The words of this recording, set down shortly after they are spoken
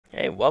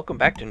Hey, welcome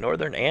back to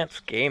Northern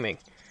Ants Gaming.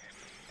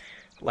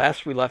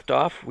 Last we left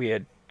off, we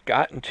had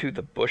gotten to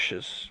the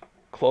bushes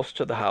close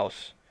to the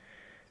house.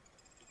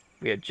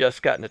 We had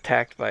just gotten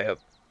attacked by a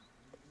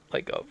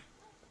bug of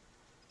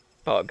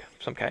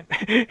some kind.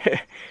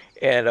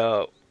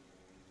 And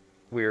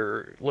we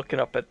were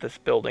looking up at this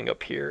building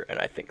up here, and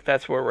I think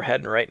that's where we're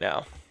heading right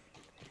now.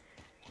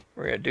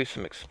 We're going to do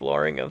some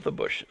exploring of the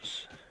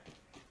bushes.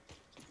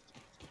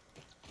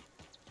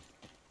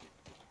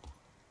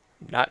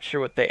 Not sure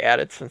what they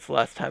added since the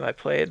last time I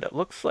played. It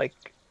looks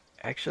like,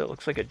 actually it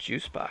looks like a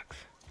juice box.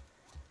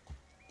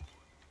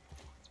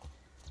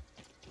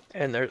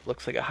 And there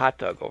looks like a hot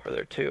dog over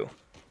there too.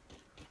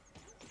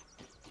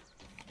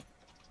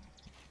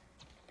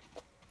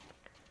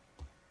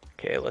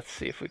 Okay, let's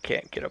see if we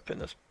can't get up in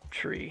this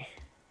tree.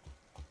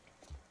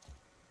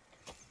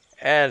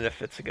 And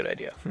if it's a good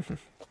idea.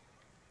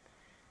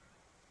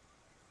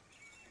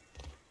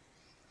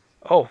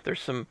 Oh, there's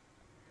some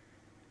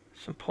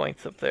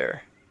points up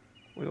there.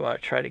 We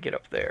want to try to get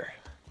up there.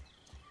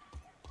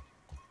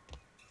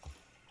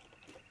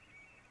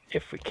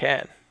 If we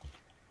can.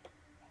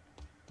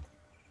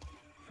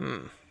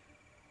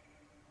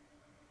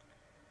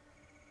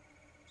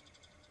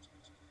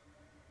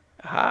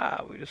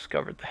 Aha, we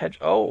discovered the hedge.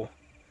 Oh,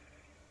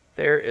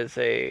 there is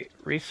a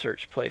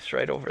research place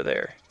right over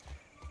there.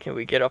 Can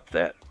we get up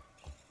that?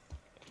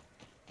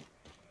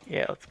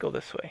 Yeah, let's go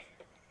this way.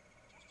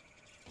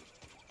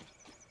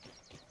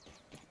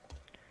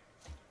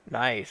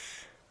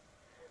 Nice.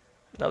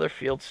 Another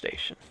field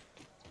station.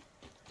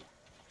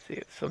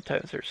 See,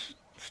 sometimes there's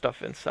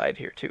stuff inside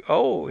here too.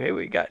 Oh, hey,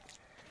 we got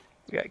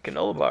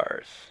granola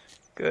bars.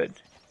 Good.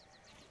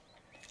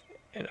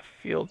 And a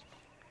field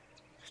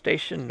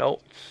station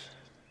notes.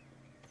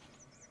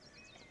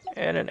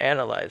 And an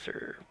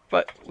analyzer.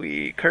 But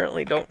we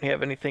currently don't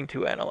have anything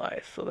to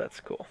analyze, so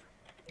that's cool.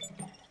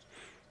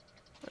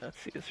 Let's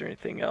see, is there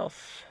anything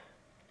else?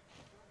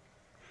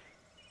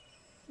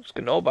 Those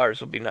granola bars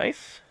will be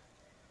nice.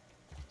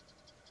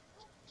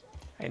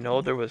 I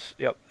know there was,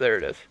 yep, there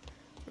it is.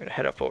 I'm going to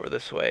head up over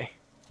this way.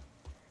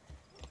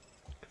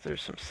 Because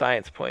there's some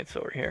science points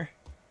over here.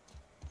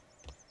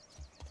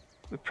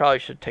 We probably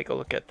should take a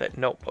look at that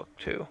notebook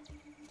too.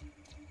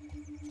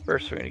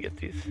 First we're going to get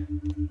these.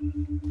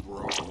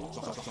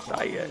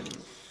 Science.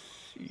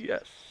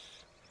 Yes.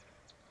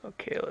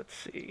 Okay, let's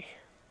see.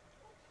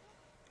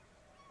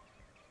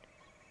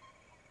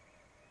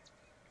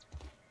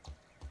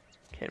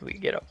 Can we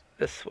get up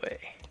this way?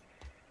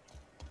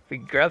 If we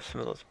grab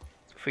some of those,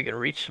 if we can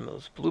reach some of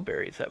those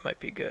blueberries, that might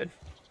be good.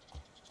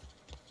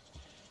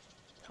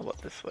 How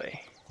about this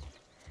way?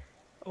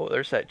 Oh,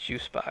 there's that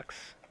juice box.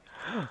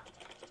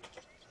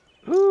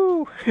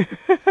 Ooh!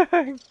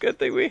 Good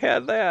thing we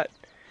had that.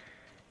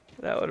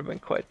 That would have been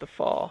quite the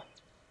fall.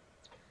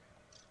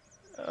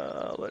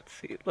 Let's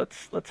see.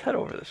 Let's head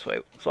over this way.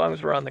 As long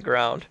as we're on the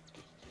ground.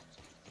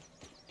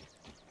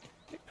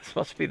 This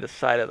must be the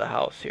side of the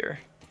house here.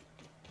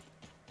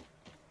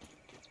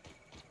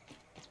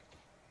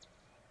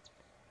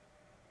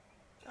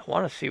 I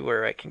want to see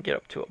where I can get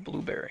up to a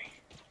blueberry.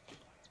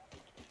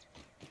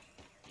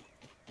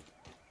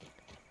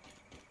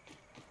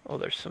 Oh,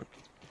 there's some...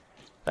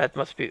 That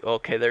must be...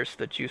 Okay, there's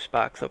the juice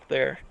box up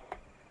there.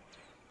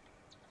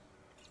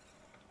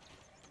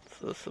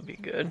 So this will be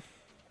good.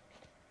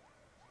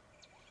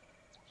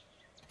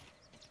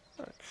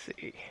 Let's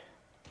see.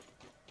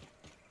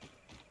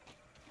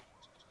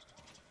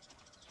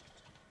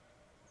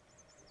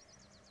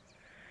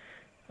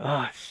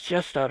 Oh, it's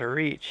just out of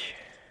reach.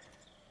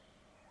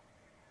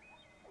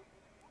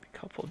 A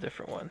couple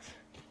different ones.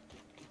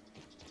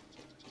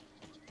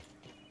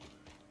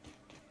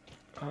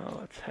 Oh,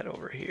 let's head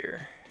over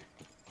here.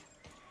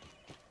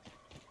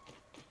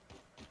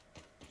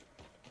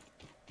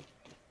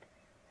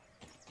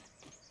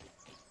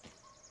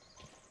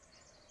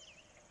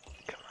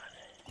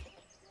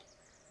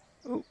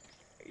 Ooh,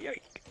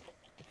 yike.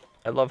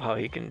 I love how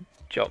he can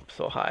jump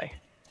so high.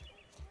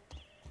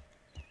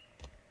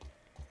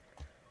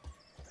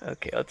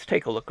 Okay, let's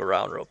take a look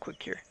around real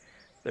quick here.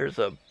 There's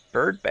a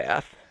bird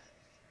bath.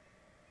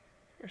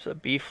 There's a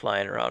bee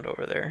flying around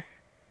over there.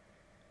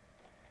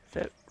 Is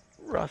that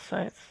raw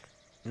science?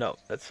 No,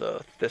 that's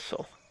a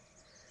thistle.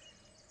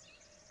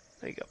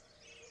 There you go.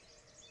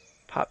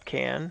 Pop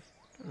can,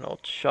 an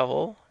old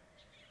shovel.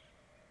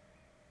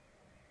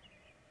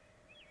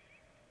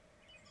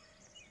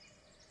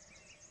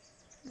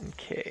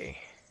 Okay.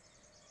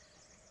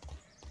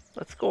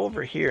 Let's go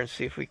over here and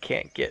see if we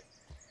can't get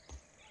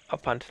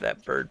up onto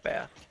that bird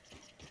bath.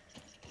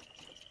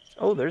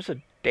 Oh, there's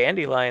a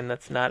dandelion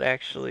that's not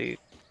actually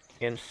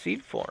in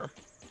seed form.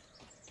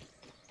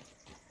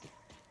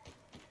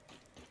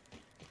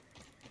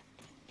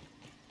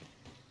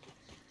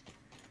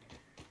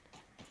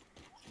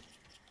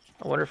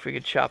 I wonder if we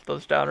could chop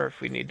those down or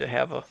if we need to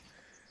have a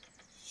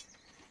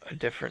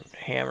different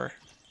hammer.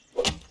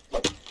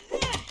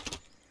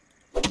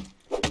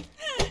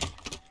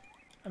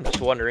 I'm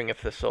just wondering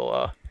if this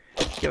will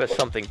give us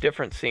something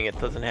different, seeing it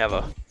doesn't have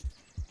a...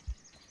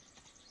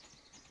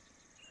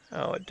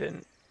 Oh, it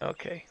didn't.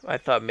 Okay, I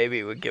thought maybe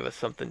it would give us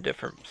something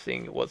different,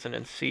 seeing it wasn't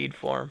in seed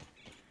form.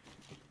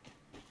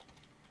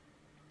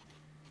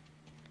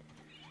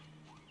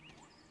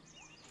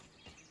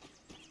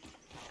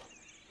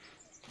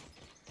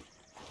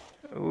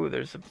 Ooh,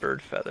 there's a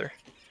bird feather.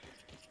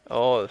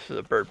 Oh, this is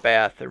a bird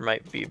bath. There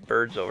might be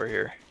birds over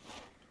here.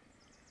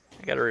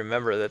 I gotta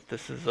remember that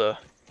this is a...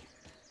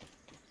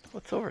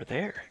 What's over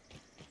there?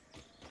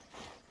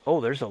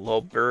 Oh, there's a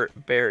low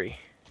berry.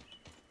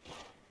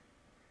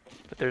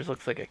 But there's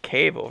looks like a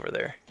cave over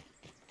there.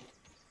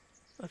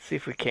 Let's see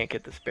if we can't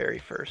get this berry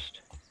first.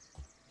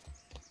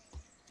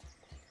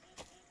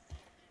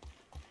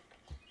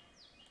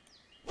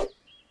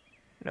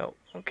 No,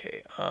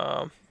 okay,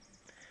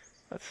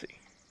 let's see.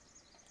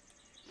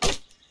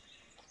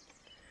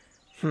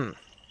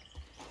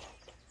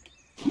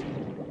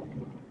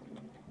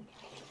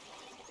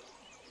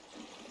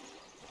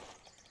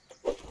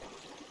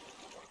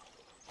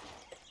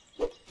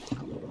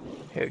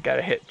 Here,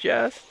 gotta hit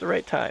just the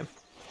right time.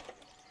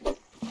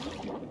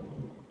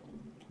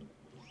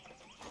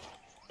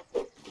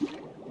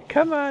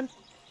 Come on.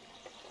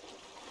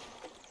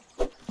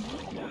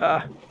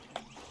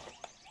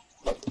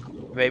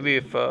 Maybe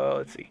if,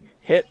 let's see.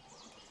 Hit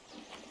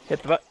the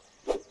button.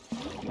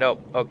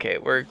 Nope. Okay,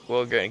 we're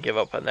gonna give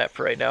up on that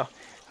for right now.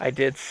 I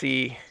did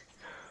see...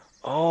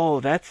 Oh,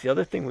 that's the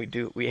other thing we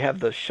do. We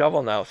have the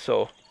shovel now,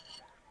 so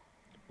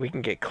we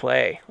can get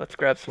clay. Let's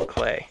grab some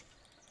clay.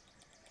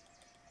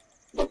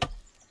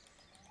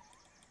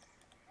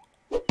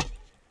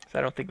 I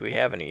don't think we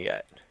have any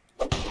yet.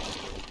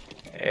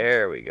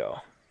 There we go.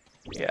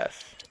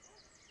 Yes.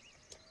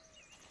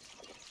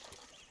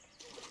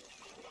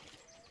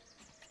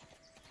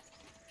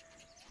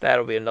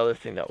 That'll be another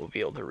thing that we'll be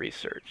able to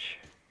research.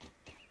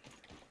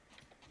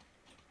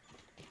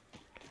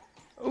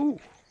 Ooh.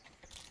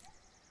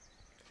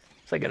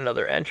 It's like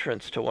another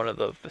entrance to one of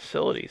the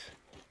facilities.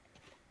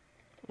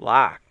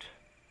 Locked.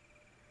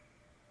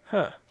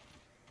 Huh.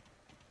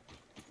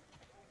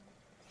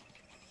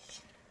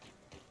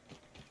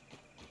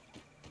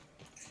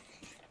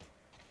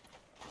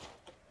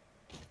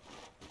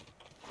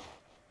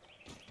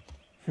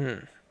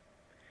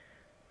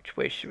 Which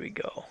way should we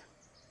go?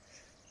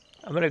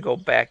 I'm gonna go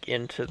back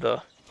into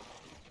the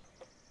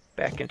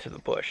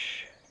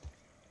bush.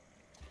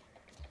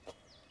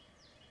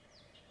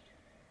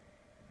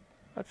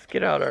 Let's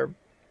get out our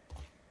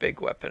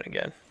big weapon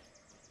again.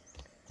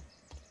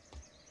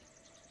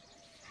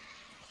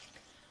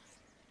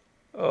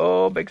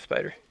 Oh, big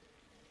spider.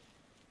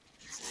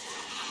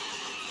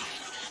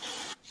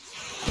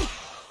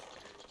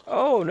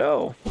 Oh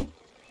no.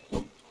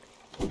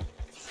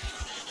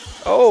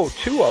 Oh,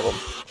 two of them.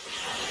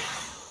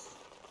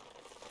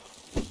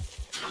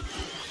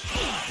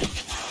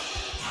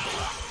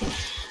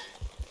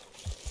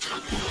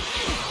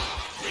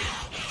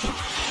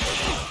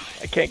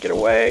 I can't get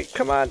away.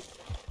 Come on.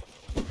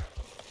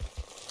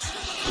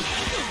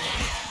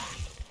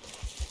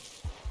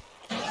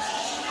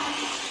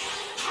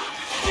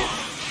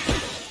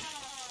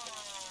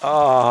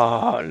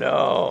 Oh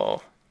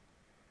no.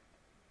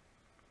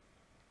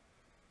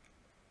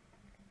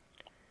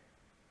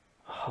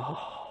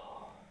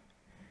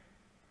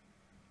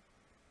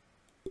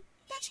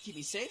 That should keep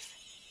me safe.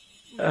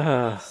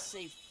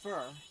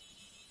 Safer.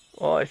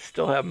 Well, I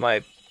still have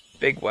my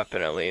big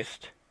weapon at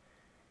least.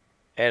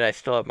 And I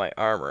still have my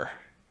armor.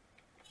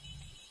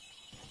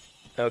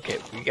 Okay,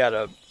 we've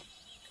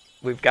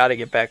got to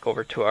get back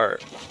over to our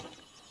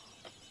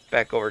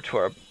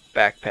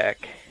backpack.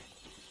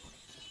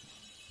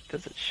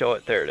 Does it show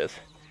it? There it is.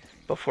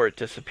 Before it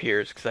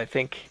disappears, because I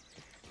think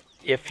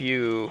if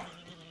you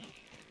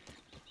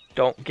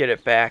don't get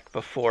it back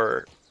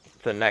before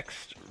the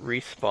next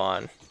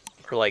respawn,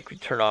 or like we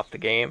turn off the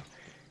game,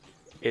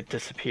 it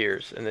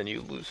disappears and then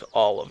you lose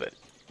all of it.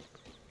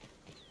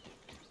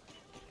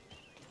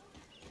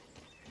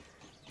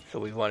 So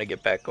we want to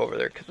get back over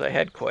there because I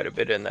had quite a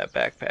bit in that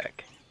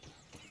backpack.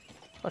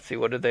 Let's see,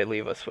 what did they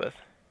leave us with?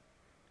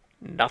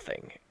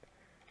 Nothing.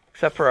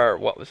 Except for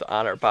what was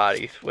on our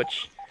bodies,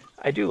 which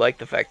I do like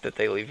the fact that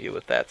they leave you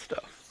with that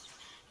stuff.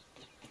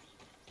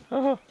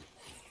 Oh,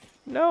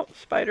 no,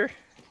 spider.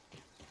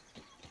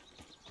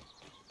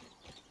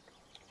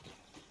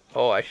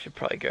 Oh, I should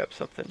probably grab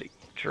something to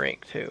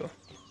drink too.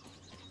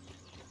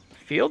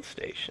 Field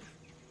station.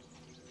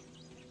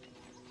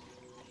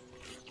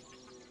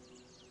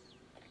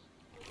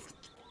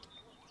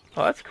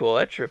 Oh, that's cool.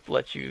 That trip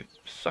lets you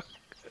suck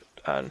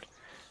on...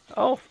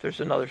 Oh, there's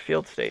another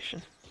field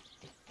station.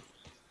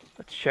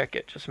 Let's check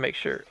it. Just make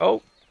sure.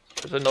 Oh,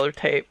 there's another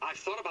tape. I've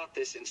thought about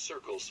this in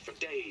circles for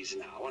days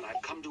now, and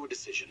I've come to a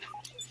decision.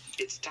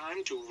 It's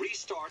time to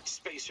restart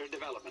spacer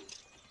development.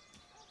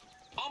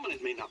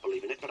 Ominent may not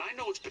believe in it, but I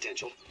know its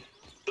potential.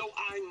 Though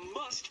I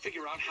must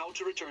figure out how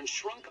to return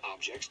shrunk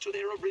objects to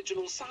their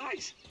original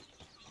size.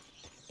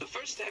 The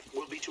first step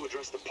will be to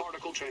address the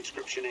particle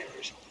transcription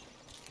errors.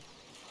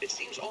 It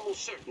seems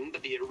almost certain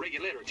that the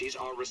irregularities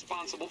are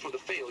responsible for the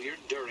failure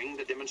during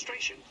the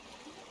demonstration.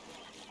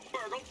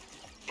 Burgle,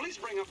 please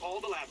bring up all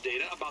the lab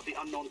data about the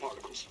unknown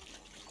particles.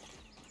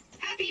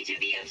 happy to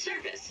be of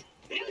service.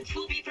 Newts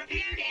will be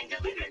prepared and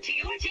delivered to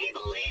your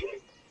table in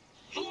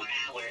 4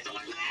 hours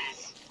or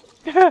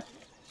less.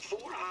 4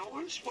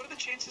 hours? What are the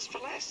chances for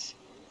less?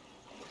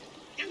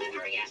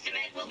 Delivery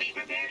estimate will be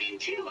prepared in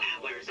 2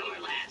 hours or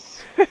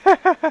less.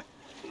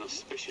 An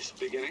auspicious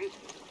beginning.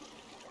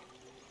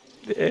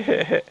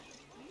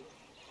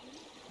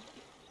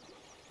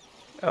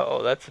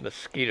 Uh-oh, that's a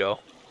mosquito.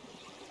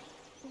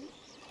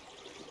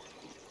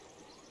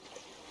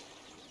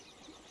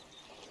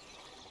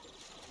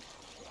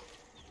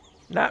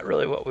 Not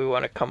really what we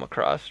want to come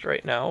across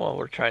right now while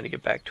we're trying to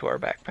get back to our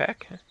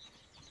backpack.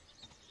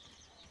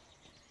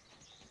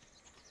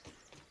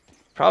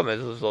 Problem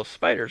is those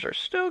spiders are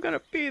still going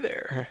to be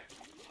there.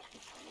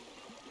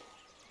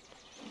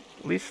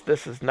 At least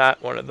this is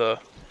not one of the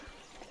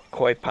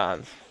koi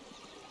ponds.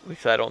 At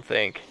least I don't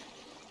think.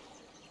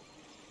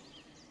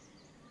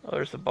 Oh,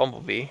 there's the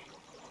bumblebee.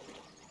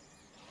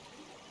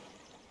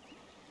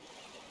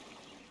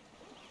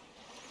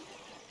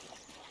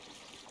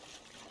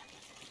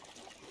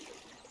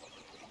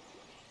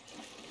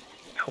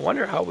 I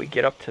wonder how we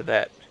get up to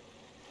that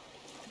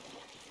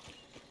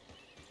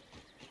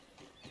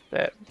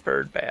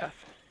bird bath.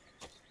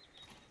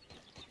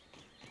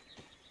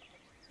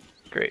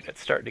 Great,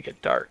 it's starting to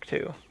get dark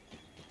too.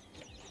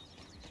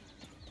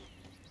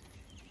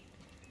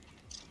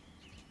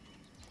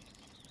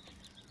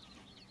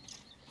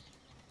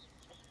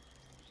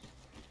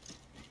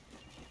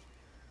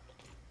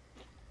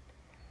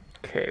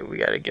 Okay, we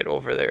gotta get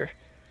over there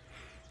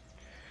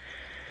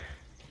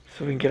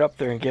so we can get up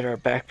there and get our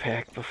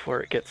backpack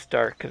before it gets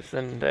dark, because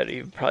then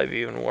that'd probably be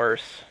even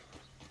worse.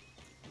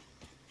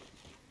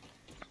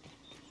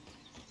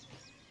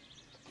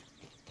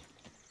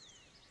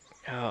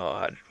 Oh,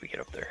 how did we get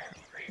up there?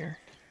 Over here?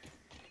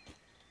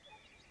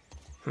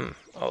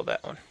 Oh,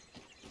 that one.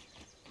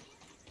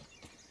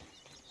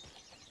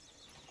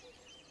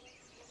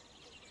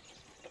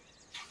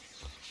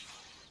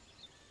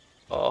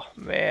 Oh,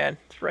 man,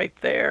 it's right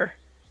there.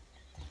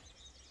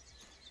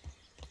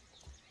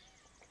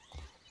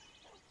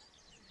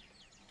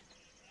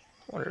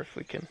 Wonder if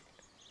we can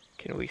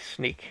we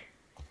sneak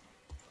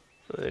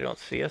so they don't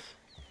see us?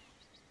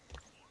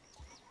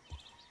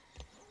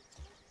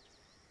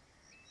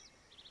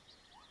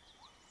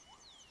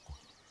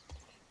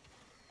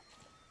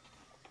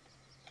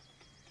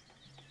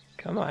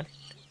 Come on.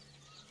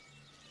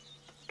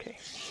 Okay.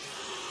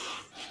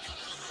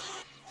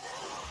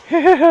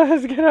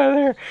 Let's get out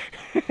of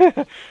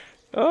there.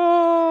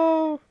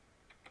 Oh.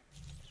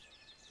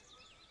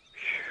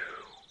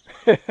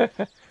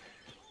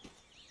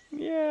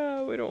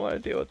 Yeah, we don't want to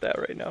deal with that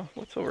right now.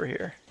 What's over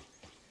here?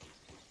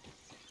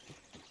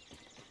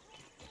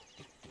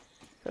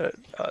 Oh,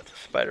 it's a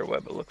spider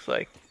web, it looks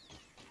like.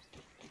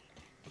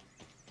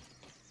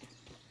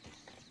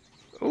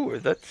 Ooh,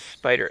 is that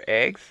spider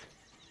eggs?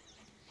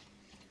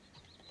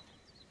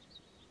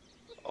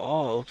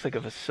 Oh, it looks like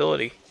a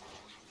facility.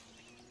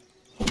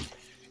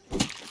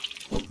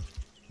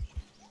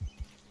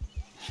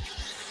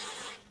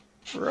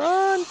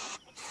 Run!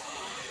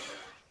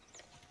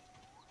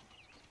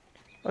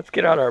 Let's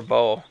get out our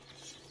bow.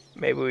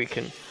 Maybe we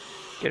can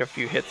get a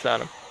few hits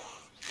on him.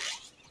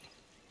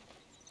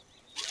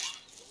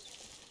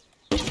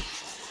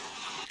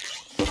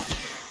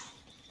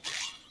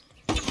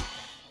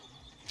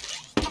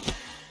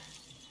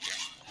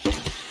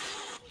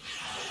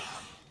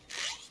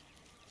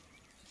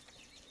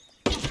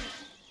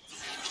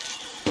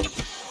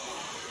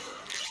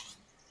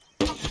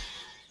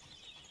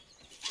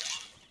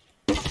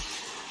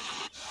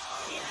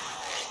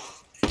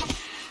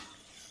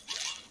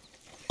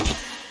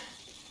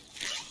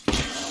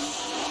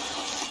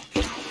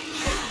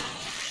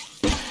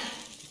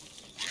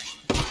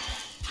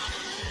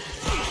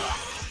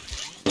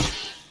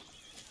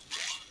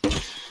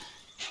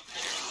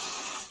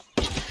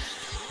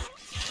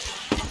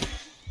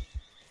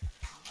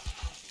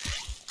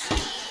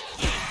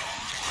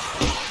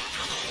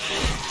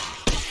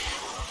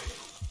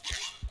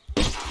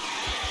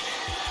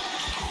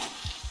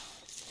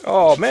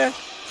 Oh man,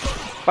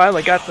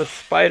 finally got the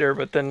spider,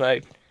 but then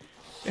I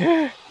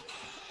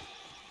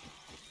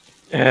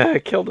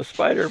killed the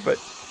spider, but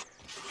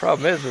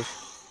problem is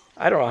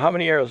I don't know how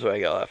many arrows do I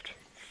got left.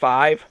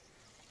 5?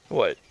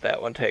 What,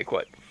 that one take,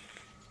 what,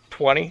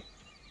 20?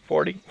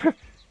 40? If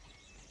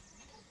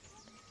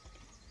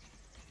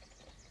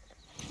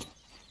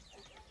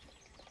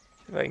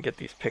I can get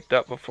these picked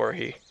up before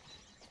he...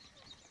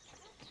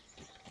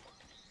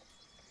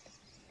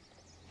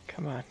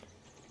 Come on.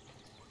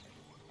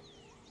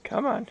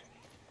 Come on.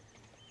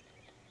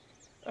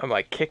 Am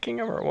I kicking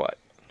him or what?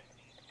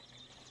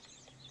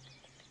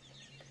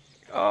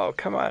 Oh,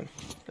 come on.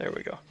 There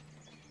we go.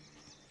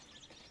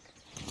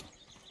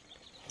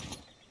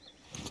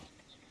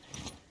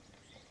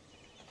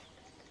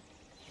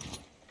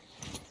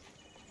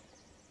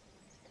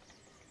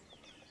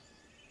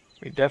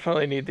 We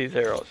definitely need these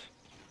arrows.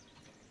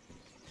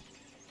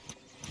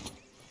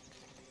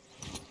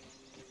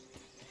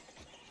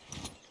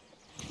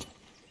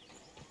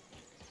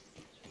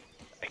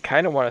 I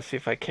kind of want to see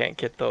if I can't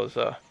get those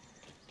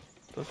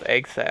those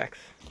egg sacs.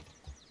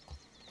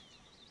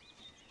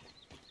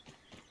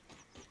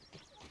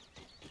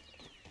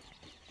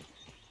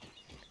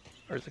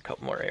 There's a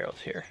couple more arrows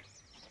here.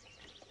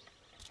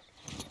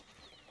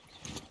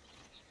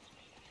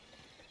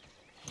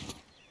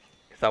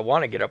 Because I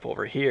want to get up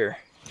over here.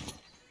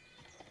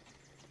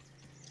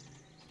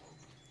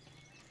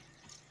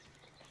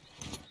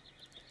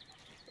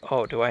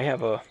 Oh, do I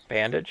have a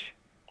bandage?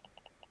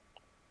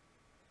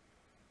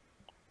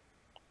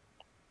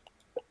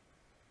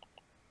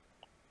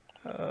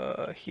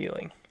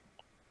 Healing.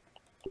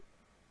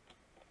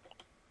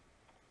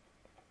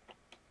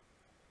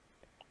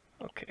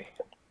 Okay.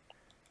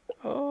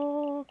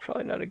 Oh,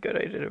 probably not a good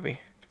idea to be.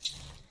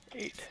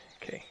 8.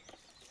 Okay.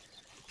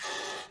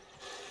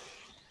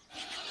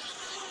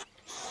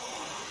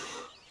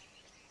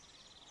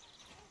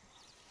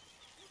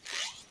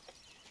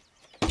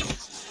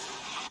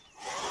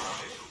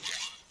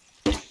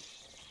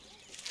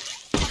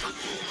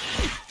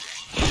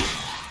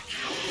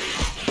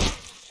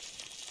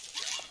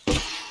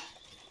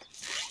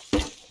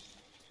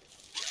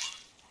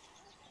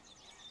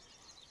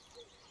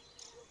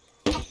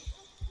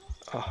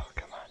 Oh,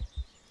 come on.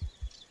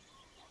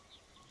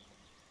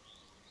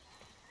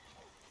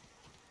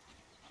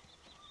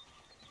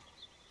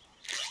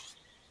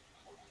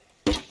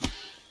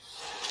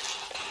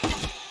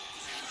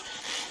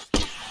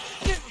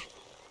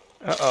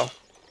 Uh-oh.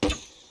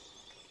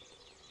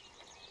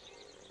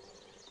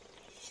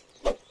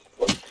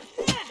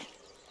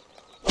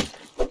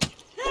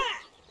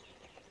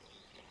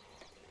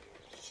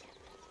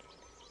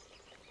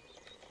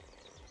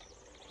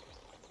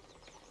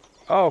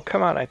 Oh,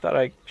 come on. I thought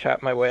I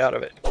chopped my way out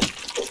of it.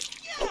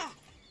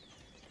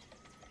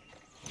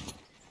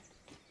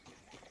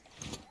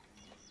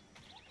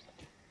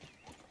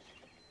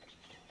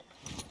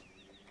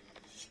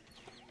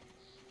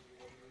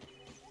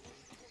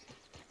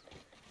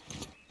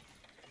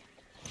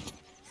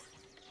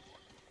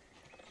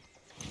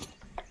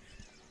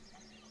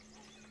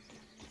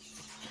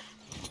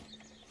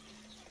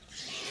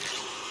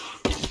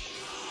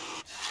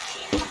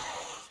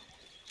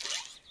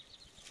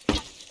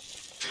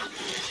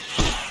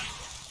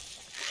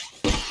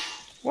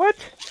 What?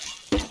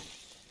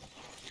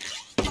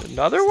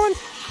 Another one?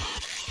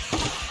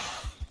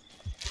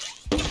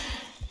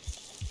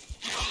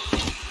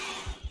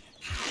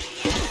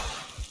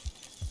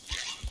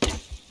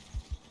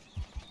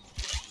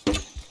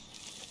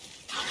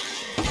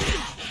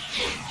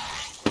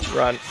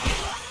 Run.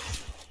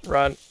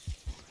 Run.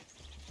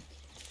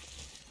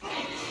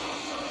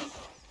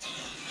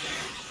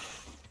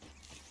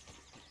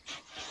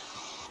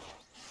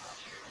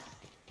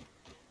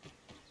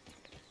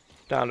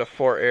 Down to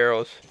 4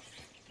 arrows.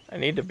 I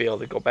need to be able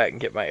to go back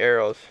and get my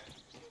arrows.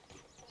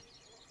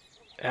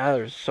 Ah,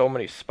 there's so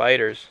many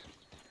spiders.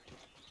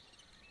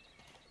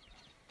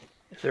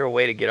 Is there a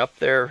way to get up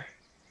there?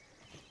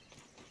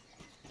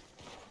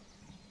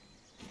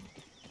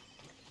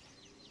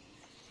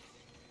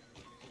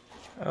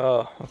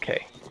 Oh,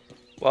 okay.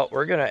 Well,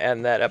 we're going to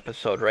end that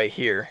episode right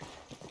here.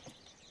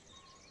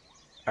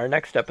 Our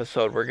next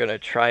episode, we're going to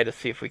try to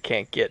see if we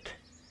can't get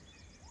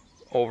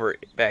over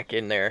back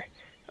in there.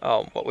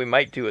 What we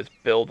might do is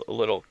build a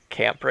little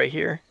camp right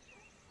here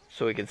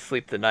so we can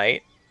sleep the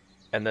night,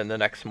 and then the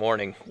next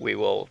morning we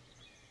will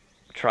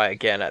try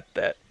again at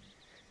that.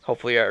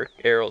 Hopefully our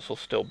arrows will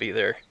still be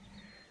there.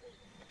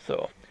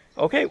 So,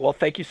 okay, well,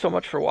 thank you so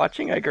much for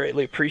watching. I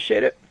greatly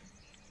appreciate it.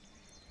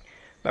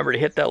 Remember to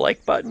hit that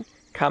like button,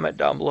 comment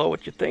down below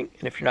what you think,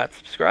 and if you're not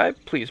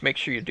subscribed, please make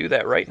sure you do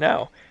that right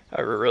now.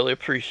 I really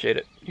appreciate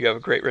it. You have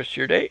a great rest of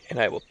your day, and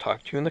I will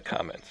talk to you in the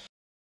comments.